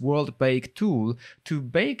Loomis's World Bake tool to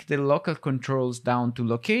bake the local controls down to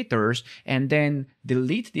locators and then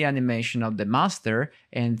delete the animation of the master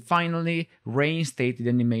and finally reinstate the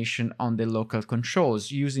animation on the local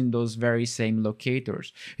controls using those very same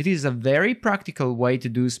locators. It is a very practical way to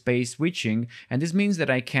do space switching, and this means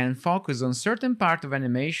that I can focus on certain part of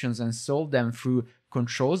animations and solve them through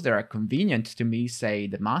controls that are convenient to me, say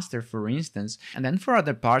the master for instance, and then for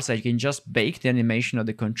other parts I can just bake the animation of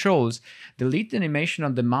the controls, delete the animation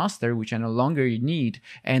of the master which I no longer need,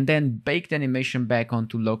 and then bake the animation back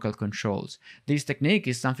onto local controls. This technique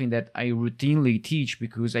is something that I routinely teach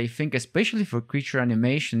because I think especially for creature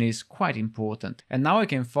animation is quite important. And now I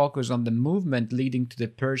can focus on the movement leading to the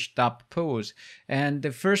perched up pose, and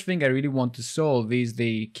the first thing I really want to solve is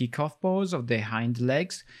the kickoff pose of the hind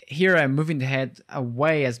legs. Here I'm moving the head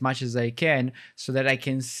away as much as I can so that I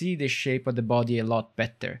can see the shape of the body a lot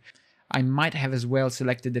better. I might have as well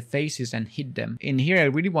selected the faces and hid them. In here, I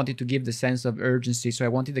really wanted to give the sense of urgency, so I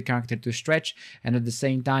wanted the character to stretch, and at the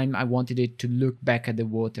same time, I wanted it to look back at the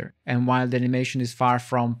water. And while the animation is far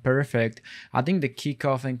from perfect, I think the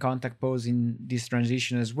kickoff and contact pose in this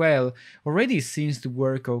transition as well already seems to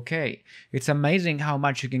work okay. It's amazing how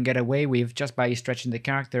much you can get away with just by stretching the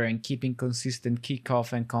character and keeping consistent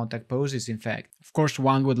kickoff and contact poses, in fact. Of course,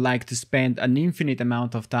 one would like to spend an infinite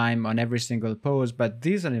amount of time on every single pose, but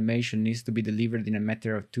this animation needs to be delivered in a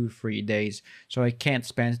matter of 2-3 days, so I can't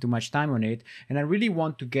spend too much time on it, and I really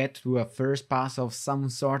want to get to a first pass of some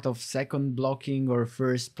sort of second blocking or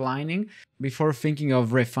first splining before thinking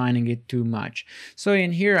of refining it too much. So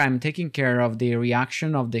in here I'm taking care of the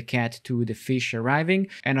reaction of the cat to the fish arriving,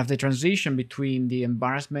 and of the transition between the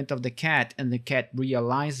embarrassment of the cat and the cat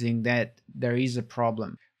realizing that there is a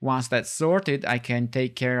problem. Once that's sorted, I can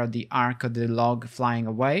take care of the arc of the log flying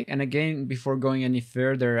away. And again, before going any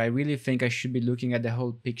further, I really think I should be looking at the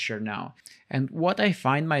whole picture now. And what I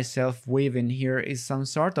find myself with in here is some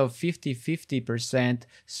sort of 50-50%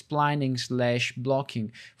 splining /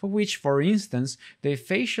 blocking, for which, for instance, the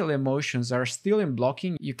facial emotions are still in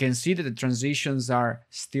blocking. You can see that the transitions are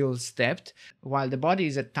still stepped, while the body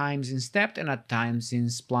is at times in stepped and at times in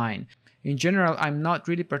spline. In general, I'm not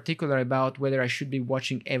really particular about whether I should be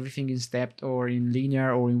watching everything in stepped or in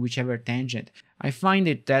linear or in whichever tangent. I find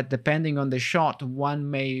it that depending on the shot,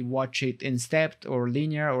 one may watch it in stepped or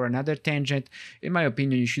linear or another tangent. In my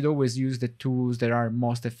opinion, you should always use the tools that are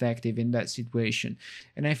most effective in that situation.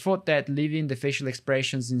 And I thought that leaving the facial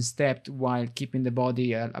expressions in stepped while keeping the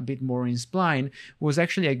body a bit more in spline was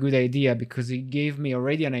actually a good idea, because it gave me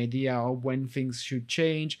already an idea of when things should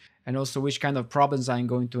change and also which kind of problems I'm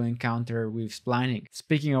going to encounter with splining.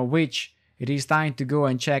 Speaking of which, it is time to go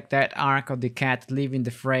and check that arc of the cat leaving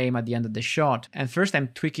the frame at the end of the shot. And first I'm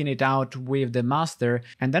tweaking it out with the master,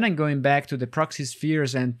 and then I'm going back to the proxy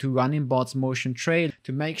spheres and to Animbot's motion trail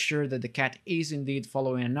to make sure that the cat is indeed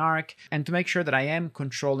following an arc, and to make sure that I am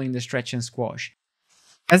controlling the stretch and squash.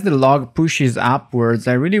 As the log pushes upwards,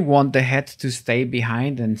 I really want the head to stay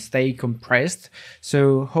behind and stay compressed,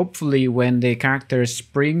 so hopefully when the character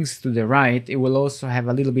springs to the right, it will also have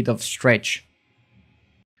a little bit of stretch.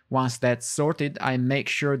 Once that's sorted, I make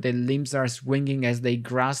sure the limbs are swinging as they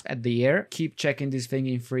grasp at the air. Keep checking this thing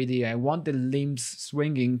in 3D. I want the limbs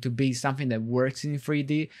swinging to be something that works in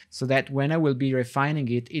 3D, so that when I will be refining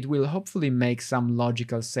it, it will hopefully make some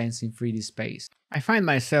logical sense in 3D space. I find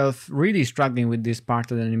myself really struggling with this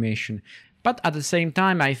part of the animation. But at the same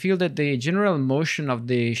time, I feel that the general motion of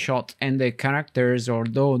the shot and the characters,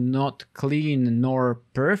 although not clean nor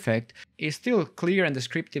perfect, is still clear and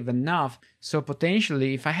descriptive enough, so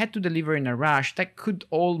potentially if I had to deliver in a rush, that could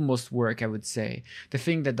almost work, I would say. The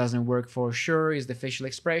thing that doesn't work for sure is the facial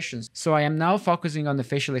expressions, so I am now focusing on the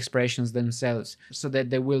facial expressions themselves, so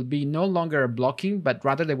that there will be no longer a blocking, but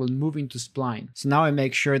rather they will move into spline. So now I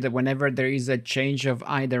make sure that whenever there is a change of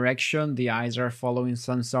eye direction, the eyes are following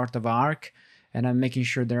some sort of arc, and I'm making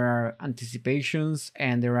sure there are anticipations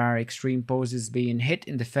and there are extreme poses being hit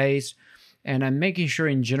in the face, and I'm making sure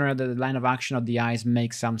in general that the line of action of the eyes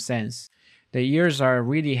makes some sense. The ears are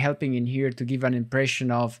really helping in here to give an impression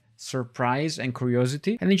of surprise and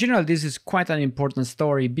curiosity, and in general this is quite an important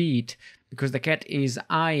story beat, because the cat is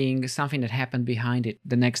eyeing something that happened behind it.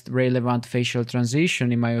 The next relevant facial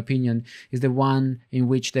transition, in my opinion, is the one in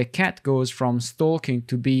which the cat goes from stalking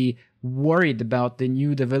to be worried about the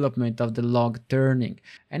new development of the log turning.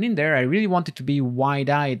 And in there I really wanted to be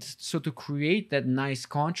wide-eyed, so to create that nice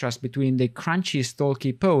contrast between the crunchy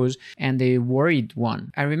stalky pose and the worried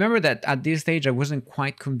one. I remember that at this stage I wasn't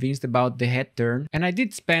quite convinced about the head turn, and I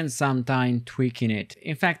did spend some time tweaking it.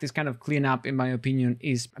 In fact, this kind of cleanup, in my opinion,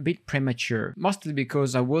 is a bit premature, mostly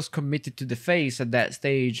because I was committed to the face at that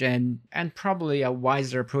stage, and probably a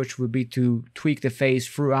wiser approach would be to tweak the face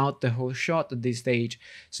throughout the whole shot at this stage,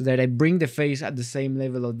 so that I bring the face at the same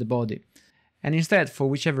level of the body. And instead, for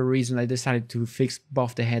whichever reason, I decided to fix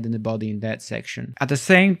both the head and the body in that section. At the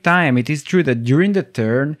same time, it is true that during the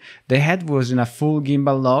turn, the head was in a full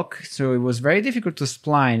gimbal lock, so it was very difficult to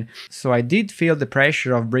spline, so I did feel the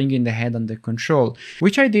pressure of bringing the head under control,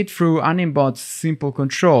 which I did through Animbot's simple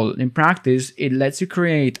control. In practice, it lets you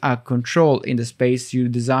create a control in the space you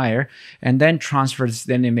desire, and then transfers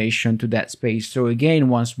the animation to that space. So again,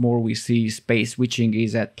 once more we see space switching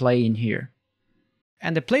is at play in here.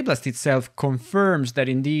 And the playblast itself confirms that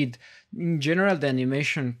indeed, in general, the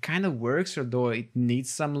animation kind of works, although it needs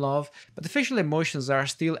some love, but the facial emotions are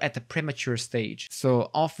still at a premature stage. So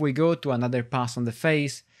off we go to another pass on the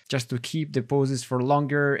face, just to keep the poses for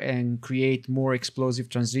longer and create more explosive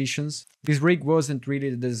transitions. This rig wasn't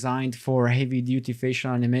really designed for heavy-duty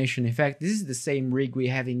facial animation. In fact, this is the same rig we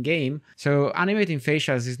have in-game, so animating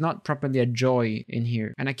facials is not properly a joy in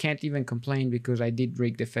here, and I can't even complain because I did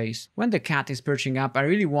rig the face. When the cat is perching up, I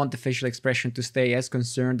really want the facial expression to stay as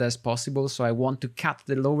concerned as possible, so I want to cut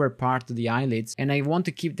the lower part of the eyelids, and I want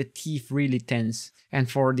to keep the teeth really tense. And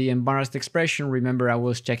for the embarrassed expression, remember I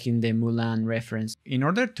was checking the Mulan reference. In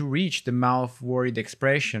order to reach the mouth-worried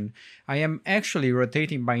expression, I am actually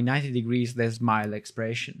rotating by 90 degrees the smile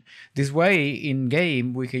expression. This way,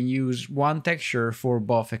 in-game, we can use one texture for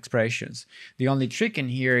both expressions. The only trick in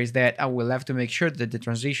here is that I will have to make sure that the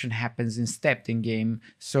transition happens in step in-game,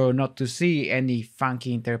 so not to see any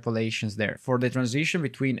funky interpolations there. For the transition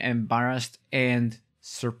between embarrassed and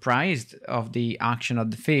surprised of the action of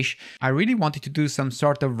the fish, I really wanted to do some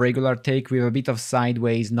sort of regular take with a bit of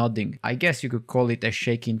sideways nodding. I guess you could call it a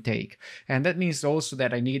shaking take. And that means also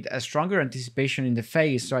that I need a stronger anticipation in the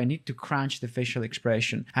face, so I need to crunch the facial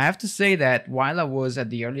expression. I have to say that while I was at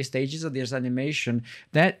the early stages of this animation,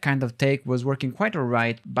 that kind of take was working quite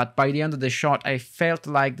alright, but by the end of the shot I felt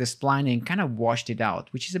like the splining kind of washed it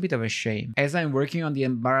out, which is a bit of a shame. As I'm working on the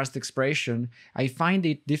embarrassed expression, I find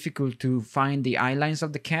it difficult to find the eyelines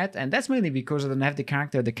of the cat, and that's mainly because I don't have the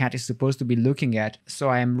character the cat is supposed to be looking at, so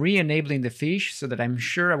I am re-enabling the fish so that I'm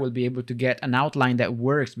sure I will be able to get an outline that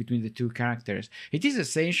works between the two characters. It is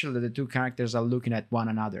essential that the two characters are looking at one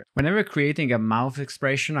another. Whenever creating a mouth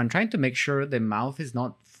expression, I'm trying to make sure the mouth is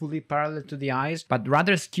not fully parallel to the eyes, but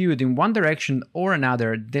rather skewed in one direction or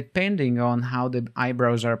another depending on how the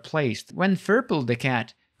eyebrows are placed. When Furple the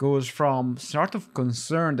cat goes from sort of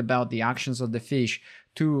concerned about the actions of the fish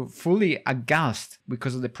to fully aghast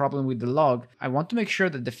because of the problem with the log, I want to make sure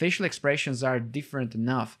that the facial expressions are different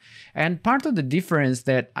enough. And part of the difference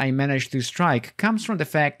that I managed to strike comes from the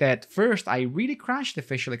fact that first I really crashed the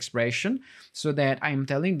facial expression so that I'm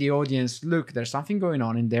telling the audience, look, there's something going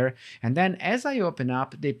on in there. And then as I open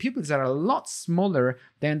up, the pupils are a lot smaller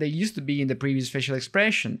than they used to be in the previous facial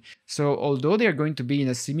expression. So although they're going to be in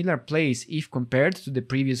a similar place if compared to the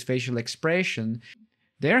previous facial expression,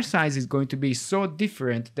 their size is going to be so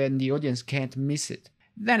different that the audience can't miss it.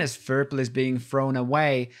 Then as Furple is being thrown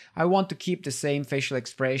away, I want to keep the same facial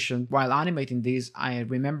expression. While animating this, I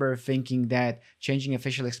remember thinking that changing a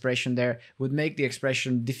facial expression there would make the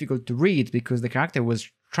expression difficult to read because the character was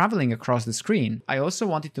traveling across the screen. I also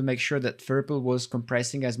wanted to make sure that Furple was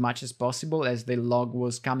compressing as much as possible as the log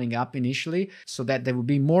was coming up initially, so that there would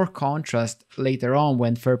be more contrast later on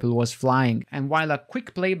when Furple was flying. And while a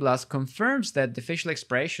quick play blast confirms that the facial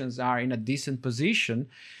expressions are in a decent position,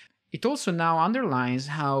 it also now underlines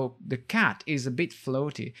how the cat is a bit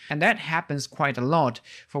floaty, and that happens quite a lot,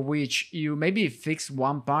 for which you maybe fix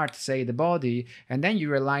one part, say the body, and then you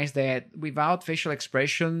realize that without facial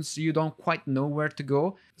expressions you don't quite know where to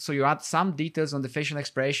go. So you add some details on the facial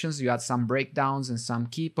expressions, you add some breakdowns and some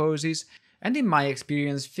key poses. And in my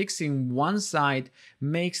experience, fixing one side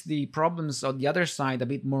makes the problems on the other side a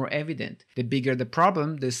bit more evident. The bigger the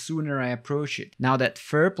problem, the sooner I approach it. Now that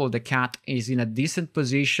Furple the cat is in a decent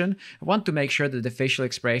position, I want to make sure that the facial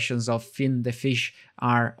expressions of Finn the fish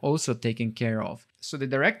are also taken care of. So the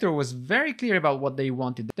director was very clear about what they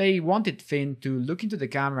wanted. They wanted Finn to look into the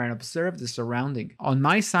camera and observe the surrounding. On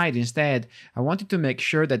my side instead, I wanted to make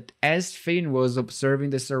sure that as Finn was observing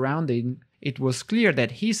the surrounding, it was clear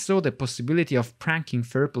that he saw the possibility of pranking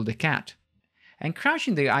Furple the cat. And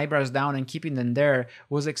crouching the eyebrows down and keeping them there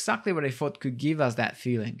was exactly what I thought could give us that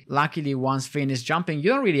feeling. Luckily, once Finn is jumping, you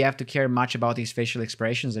don't really have to care much about his facial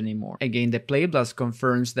expressions anymore. Again, the playblast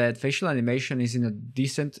confirms that facial animation is in a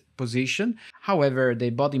decent position. However, the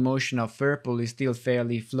body motion of Furple is still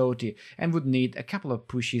fairly floaty and would need a couple of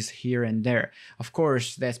pushes here and there. Of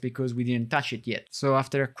course, that's because we didn't touch it yet. So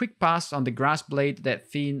after a quick pass on the grass blade that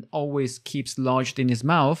Finn always keeps lodged in his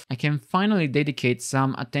mouth, I can finally dedicate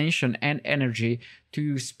some attention and energy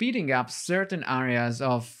to speeding up certain areas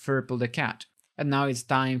of Furple the cat. And now it's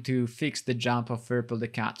time to fix the jump of Furple the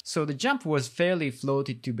cat. So the jump was fairly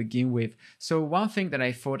floated to begin with, so one thing that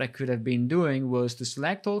I thought I could have been doing was to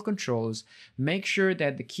select all controls, make sure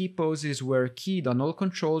that the key poses were keyed on all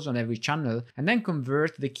controls on every channel, and then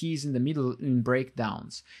convert the keys in the middle in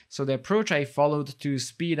breakdowns. So the approach I followed to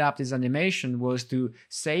speed up this animation was to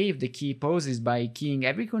save the key poses by keying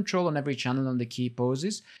every control on every channel on the key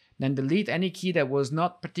poses, then delete any key that was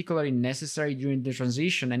not particularly necessary during the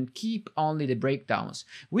transition and keep only the breakdowns,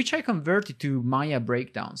 which I converted to Maya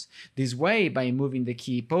breakdowns. This way, by moving the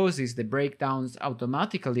key poses, the breakdowns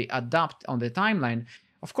automatically adapt on the timeline,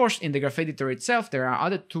 Of course, in the graph editor itself, there are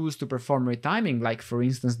other tools to perform retiming, like for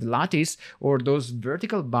instance the lattice or those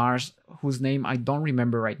vertical bars whose name I don't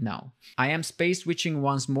remember right now. I am space switching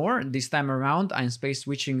once more. This time around, I'm space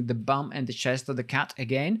switching the bum and the chest of the cat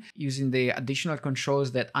again, using the additional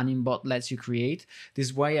controls that Animbot lets you create.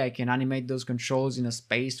 This way I can animate those controls in a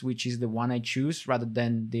space which is the one I choose rather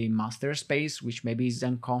than the master space, which maybe is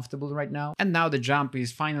uncomfortable right now. And now the jump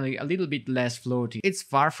is finally a little bit less floaty. It's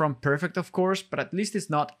far from perfect, of course, but at least it's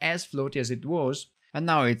not as floaty as it was. And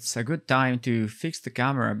now it's a good time to fix the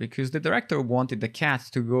camera, because the director wanted the cat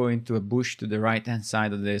to go into a bush to the right hand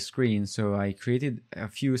side of the screen, so I created a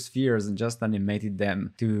few spheres and just animated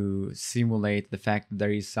them to simulate the fact that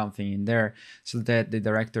there is something in there, so that the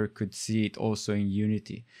director could see it also in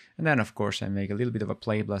Unity. And then of course I make a little bit of a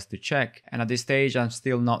playblast to check, and at this stage I'm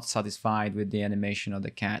still not satisfied with the animation of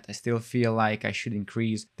the cat. I still feel like I should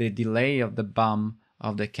increase the delay of the bum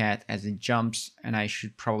of the cat as it jumps, and I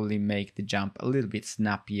should probably make the jump a little bit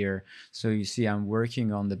snappier. So you see I'm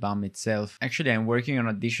working on the bum itself. Actually, I'm working on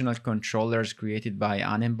additional controllers created by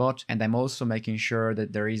Animbot, and I'm also making sure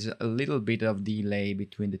that there is a little bit of delay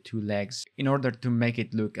between the two legs in order to make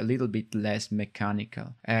it look a little bit less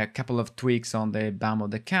mechanical. A couple of tweaks on the bum of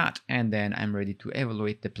the cat, and then I'm ready to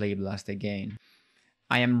evaluate the playblast again.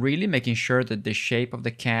 I am really making sure that the shape of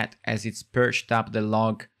the cat as it's perched up the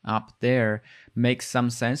log up there makes some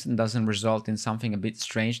sense and doesn't result in something a bit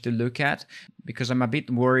strange to look at, because I'm a bit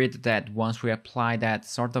worried that once we apply that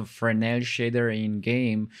sort of Fresnel shader in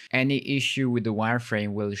game, any issue with the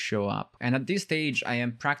wireframe will show up. And at this stage I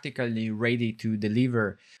am practically ready to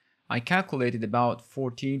deliver. I calculated about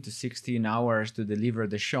 14 to 16 hours to deliver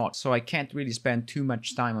the shot, so I can't really spend too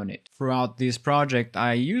much time on it. Throughout this project,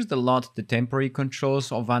 I used a lot the temporary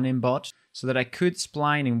controls of Animbot, so that I could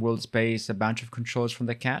spline in world space a bunch of controls from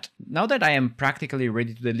the cat. Now that I am practically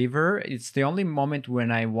ready to deliver, it's the only moment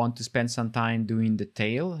when I want to spend some time doing the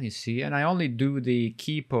tail, you see, and I only do the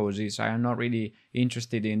key poses. I am not really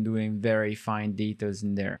interested in doing very fine details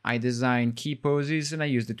in there. I design key poses and I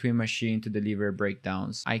use the Twin Machine to deliver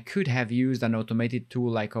breakdowns. I could have used an automated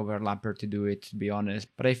tool like Overlapper to do it, to be honest,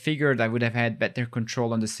 but I figured I would have had better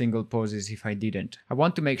control on the single poses if I didn't. I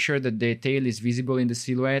want to make sure that the tail is visible in the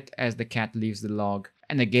silhouette as the cat leaves the log.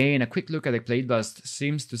 And again, a quick look at the playblast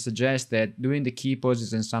seems to suggest that doing the key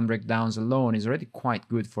poses and some breakdowns alone is already quite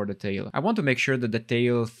good for the tail. I want to make sure that the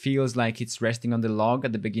tail feels like it's resting on the log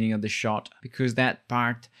at the beginning of the shot, because that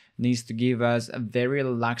part needs to give us a very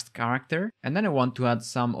relaxed character. And then I want to add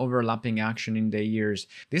some overlapping action in the ears.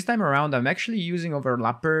 This time around I'm actually using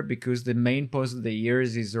Overlapper because the main pose of the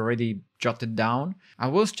ears is already jotted down. I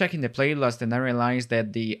was checking the playblast and I realized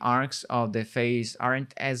that the arcs of the face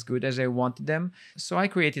aren't as good as I wanted them, so I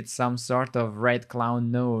created some sort of red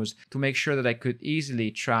clown nose to make sure that I could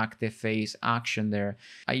easily track the face action there.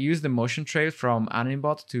 I used the motion trail from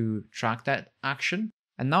Animbot to track that action.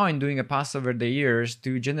 And now I'm doing a pass over the ears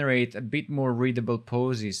to generate a bit more readable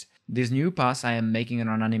poses. This new pass I am making on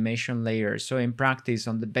an animation layer. So in practice,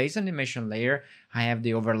 on the base animation layer, I have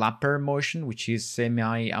the overlapper motion, which is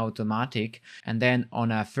semi-automatic. And then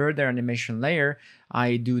on a further animation layer,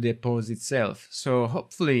 I do the pose itself. So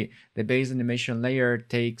hopefully the base animation layer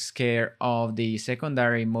takes care of the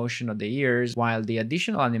secondary motion of the ears, while the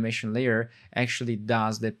additional animation layer actually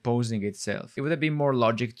does the posing itself. It would have been more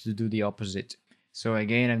logic to do the opposite. So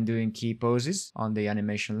again, I'm doing key poses on the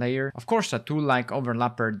animation layer. Of course, a tool like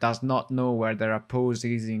Overlapper does not know whether a pose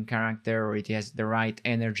is in character or it has the right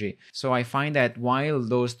energy. So I find that while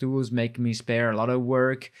those tools make me spare a lot of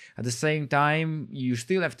work, at the same time, you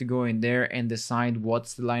still have to go in there and decide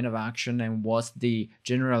what's the line of action and what's the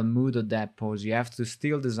general mood of that pose. You have to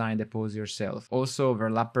still design the pose yourself. Also,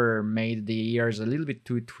 Overlapper made the ears a little bit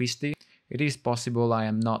too twisty. It is possible I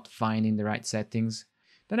am not finding the right settings.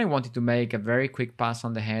 Then I wanted to make a very quick pass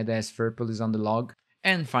on the head as Furple is on the log.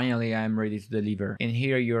 And finally I'm ready to deliver. In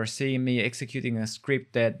here you're seeing me executing a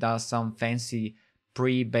script that does some fancy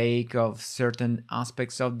pre-bake of certain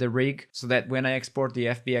aspects of the rig, so that when I export the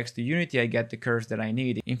FBX to Unity I get the curves that I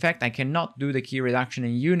need. In fact, I cannot do the key reduction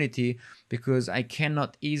in Unity because I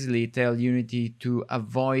cannot easily tell Unity to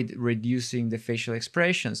avoid reducing the facial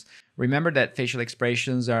expressions. Remember that facial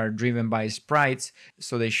expressions are driven by sprites,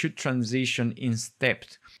 so they should transition in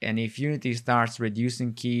steps. And if Unity starts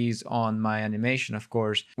reducing keys on my animation, of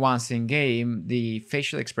course, once in game, the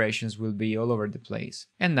facial expressions will be all over the place.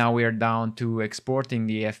 And now we are down to exporting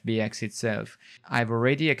the FBX itself. I've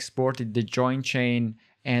already exported the join chain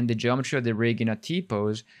and the geometry of the rig in a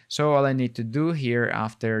T-pose. So all I need to do here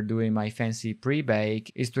after doing my fancy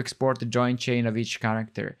pre-bake is to export the joint chain of each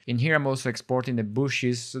character. In here I'm also exporting the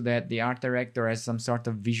bushes so that the art director has some sort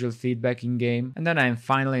of visual feedback in game. And then I'm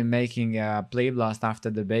finally making a play blast after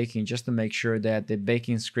the baking just to make sure that the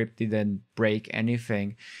baking script didn't break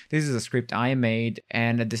anything. This is a script I made,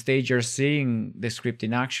 and at the stage you're seeing the script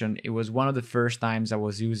in action, it was one of the first times I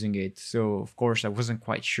was using it. So of course I wasn't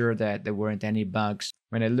quite sure that there weren't any bugs.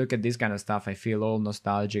 When I look at this kind of stuff, I feel all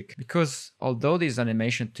nostalgic, because although this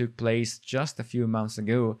animation took place just a few months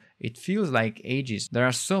ago, it feels like ages. There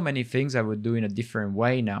are so many things I would do in a different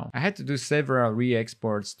way now. I had to do several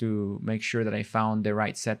re-exports to make sure that I found the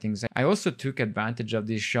right settings. I also took advantage of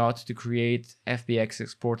this shot to create FBX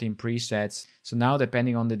exporting presets. So now,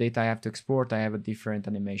 depending on the data I have to export, I have a different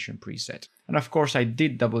animation preset. And of course, I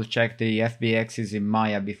did double check the FBXs in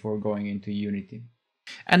Maya before going into Unity.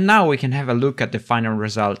 And now we can have a look at the final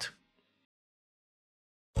result.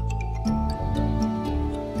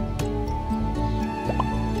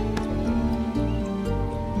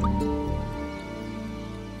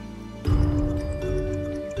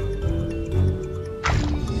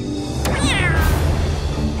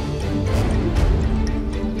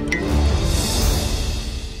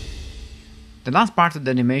 The last part of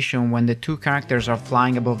the animation, when the two characters are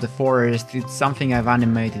flying above the forest, it's something I've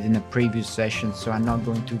animated in a previous session, so I'm not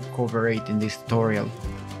going to cover it in this tutorial.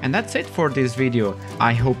 And that's it for this video.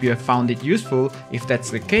 I hope you have found it useful. If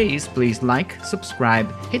that's the case, please like, subscribe,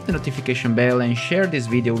 hit the notification bell and share this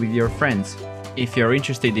video with your friends. If you're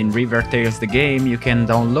interested in River Tales the game, you can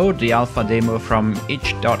download the alpha demo from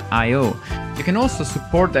itch.io. You can also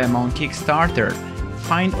support them on Kickstarter.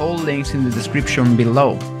 Find all links in the description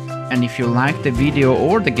below. And if you liked the video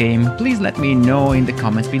or the game, please let me know in the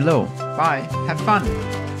comments below. Bye, have fun!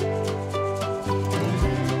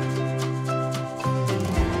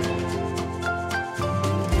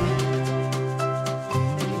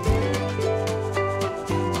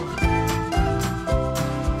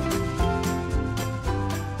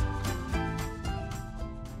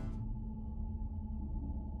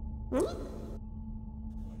 Hmm?